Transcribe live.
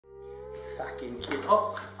fucking cute.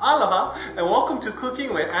 Oh, aloha, and welcome to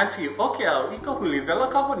Cooking with Auntie. Okeao, ika huli vela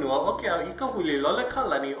ka honua, okeao, ika huli lola ka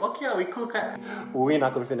lani, okeao, ikuka. We're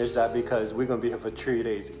not gonna finish that because we're gonna be here for 3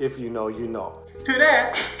 days. If you know, you know.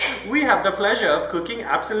 Today, we have the pleasure of cooking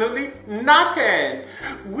absolutely nothing.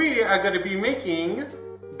 We are gonna be making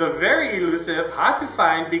the very elusive, hard to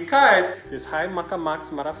find because this high maka max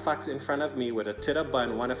motherfucks in front of me with a tita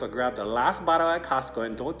bun wanted to grab the last bottle at Costco,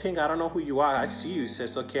 and don't think I don't know who you are. I see you,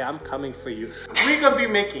 sis. Okay, I'm coming for you. We're gonna be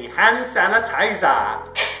making hand sanitizer.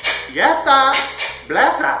 Yes, sir.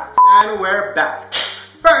 Bless her. And we're back.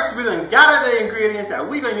 First, we're gonna gather the ingredients that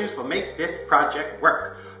we're gonna use to make this project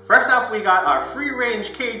work. First off, we got our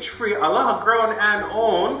free-range, cage-free, aloha grown and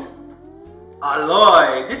owned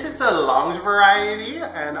aloe. This is the longs variety,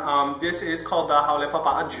 and this is called the haole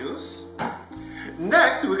papa'a juice.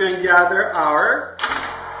 Next, we're going to gather our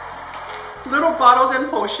little bottles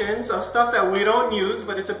and potions of stuff that we don't use,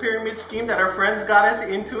 but it's a pyramid scheme that our friends got us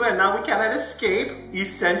into, and now we cannot escape.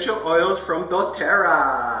 Essential oils from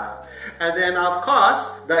doTERRA. And then, of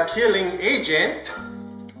course, the killing agent,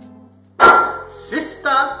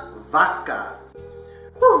 Sister Vodka.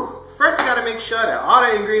 Whew. First, we gotta make sure that all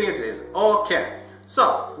the ingredients is okay.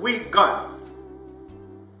 So, we got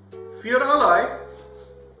feel the aloe,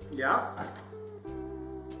 yeah.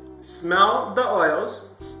 Smell the oils,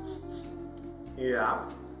 yeah.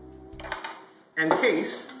 And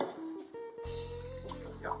taste,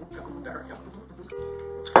 yeah.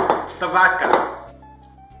 The vodka.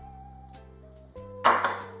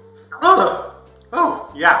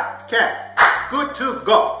 Oh, yeah, okay, good to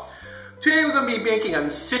go. Today we're going to be making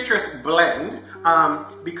a citrus blend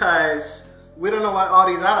because we don't know what all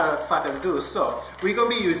these other fatas do. So we're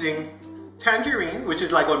going to be using tangerine, which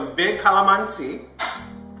is like on big calamansi.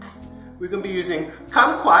 We're going to be using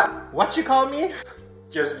kumquat. What you call me?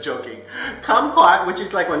 Just joking. Kumquat, which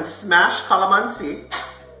is like on smashed calamansi.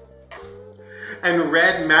 And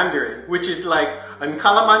red mandarin, which is like on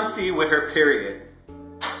calamansi with her period.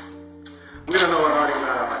 We don't know what all these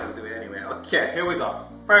other fatas do anyway. Okay, here we go.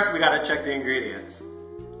 First, we gotta check the ingredients.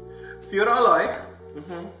 Feel the aloe.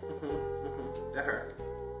 That hurt.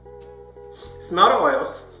 Smell the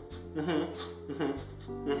oils.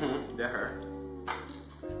 That hurt.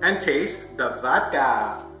 And taste the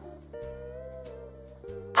vodka.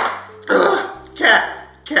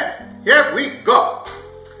 Okay. Here we go.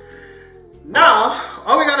 Now,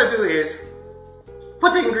 all we gotta do is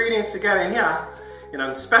put the ingredients together in here in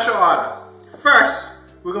a special order. First,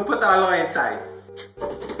 we're gonna put the aloe inside.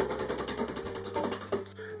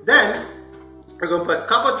 Then, we're going to put a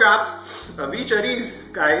couple drops of each of these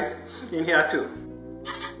guys in here too.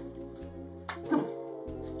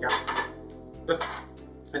 Yeah.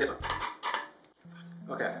 And this one.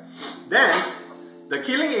 Okay. Then, the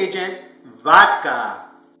killing agent, vodka.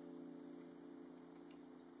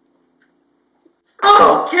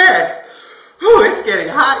 Okay. Whew, it's getting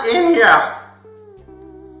hot in here.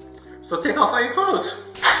 So take off all your clothes.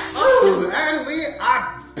 Oh, and we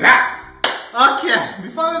are back. Okay,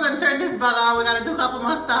 before we're gonna turn this back on, we gotta do a couple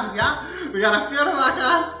more steps, yeah? We gotta feel the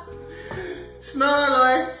vodka, smell the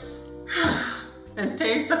aloe, and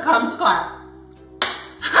taste the kumquat.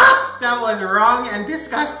 That was wrong and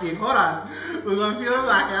disgusting. Hold on. We're gonna feel the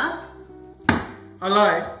vodka,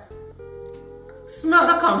 aloe, smell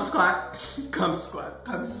the kumquat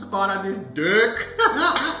on this dick.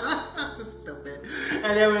 That's stupid.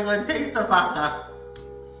 And then we're gonna taste the vodka.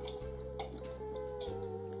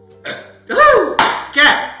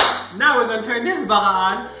 Okay, now we're gonna turn this bugger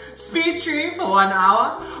on. Speed 3 for 1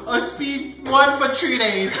 hour or speed 1 for 3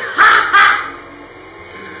 days.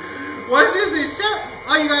 Once this is set,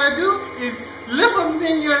 all you gotta do is lift them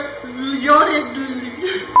in your yoded.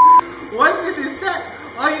 Once this is set,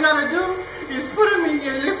 all you gotta do is put them in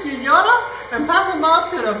your lifted yoda and pass them out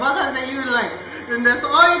to the buggers that you like. And that's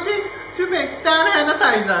all you think to make stand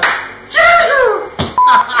sanitizer.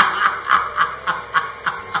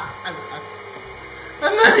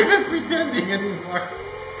 I'm not even pretending anymore.